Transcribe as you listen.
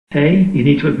You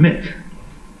need to admit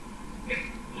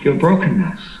your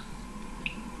brokenness,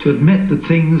 to admit that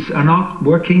things are not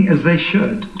working as they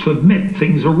should, to admit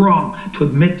things are wrong, to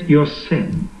admit your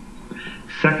sin.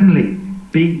 Secondly,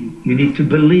 B, you need to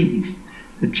believe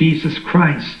that Jesus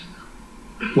Christ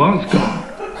was God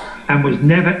and was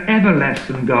never ever less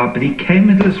than God, but he came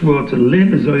into this world to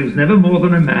live as though he was never more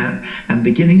than a man, and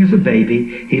beginning as a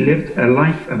baby, he lived a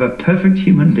life of a perfect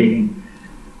human being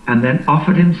and then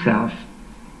offered himself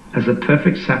as a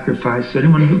perfect sacrifice to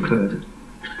anyone who could,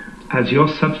 as your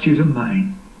substitute and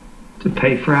mine, to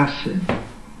pay for our sin.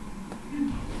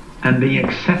 And being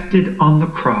accepted on the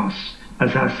cross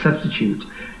as our substitute,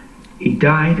 he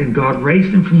died and God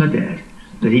raised him from the dead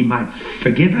that he might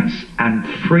forgive us and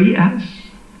free us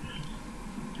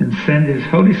and send his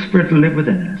Holy Spirit to live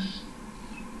within us.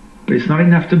 But it's not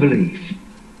enough to believe.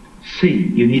 C,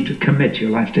 you need to commit your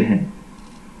life to him.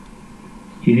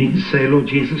 You need to say, Lord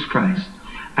Jesus Christ,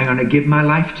 I'm going to give my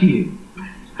life to you.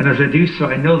 And as I do so,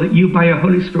 I know that you by your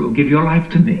Holy Spirit will give your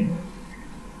life to me.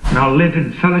 And I'll live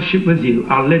in fellowship with you.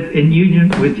 I'll live in union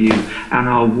with you. And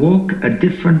I'll walk a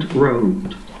different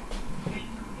road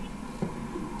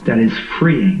that is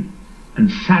freeing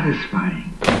and satisfying,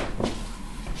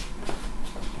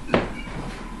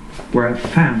 where I've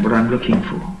found what I'm looking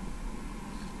for.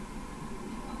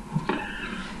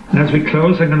 And as we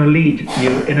close, I'm going to lead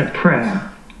you in a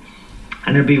prayer.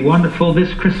 And it'll be wonderful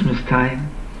this Christmas time.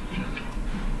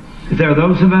 If there are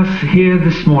those of us here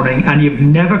this morning and you've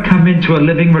never come into a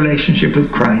living relationship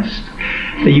with Christ,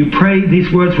 that you pray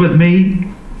these words with me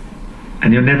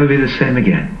and you'll never be the same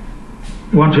again.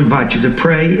 I want to invite you to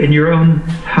pray in your own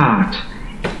heart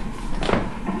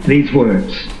these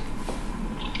words.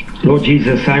 Lord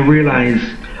Jesus, I realize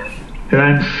that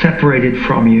I'm separated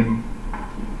from you.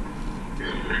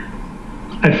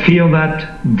 I feel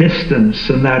that distance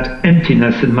and that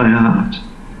emptiness in my heart.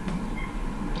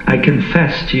 I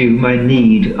confess to you my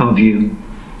need of you.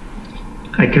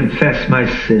 I confess my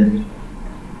sin.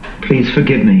 Please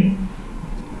forgive me.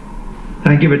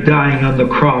 Thank you for dying on the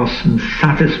cross and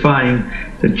satisfying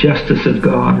the justice of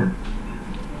God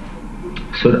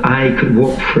so that I could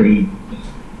walk free,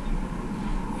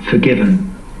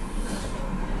 forgiven,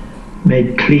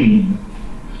 made clean.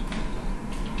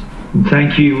 And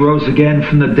thank you, you rose again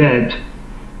from the dead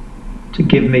to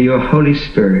give me your Holy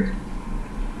Spirit.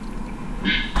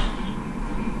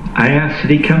 I ask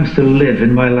that he comes to live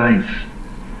in my life.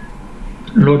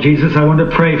 And Lord Jesus, I want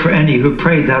to pray for any who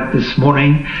prayed that this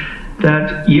morning,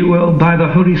 that you will, by the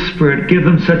Holy Spirit, give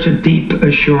them such a deep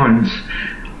assurance.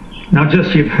 Not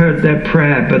just you've heard their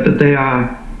prayer, but that they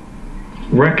are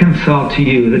reconciled to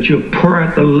you, that you pour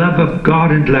out the love of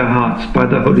God into their hearts by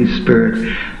the Holy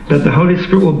Spirit, that the Holy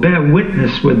Spirit will bear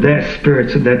witness with their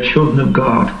spirits and their children of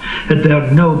God, that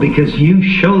they'll know because you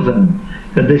show them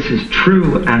that this is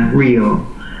true and real.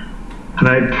 And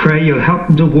I pray you'll help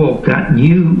them to walk that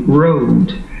new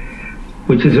road,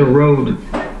 which is a road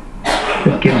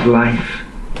that gives life,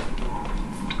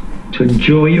 to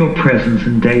enjoy your presence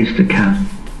in days to come.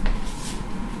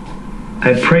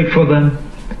 I pray for them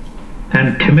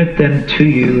and commit them to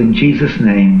you in Jesus'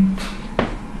 name.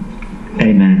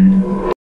 Amen.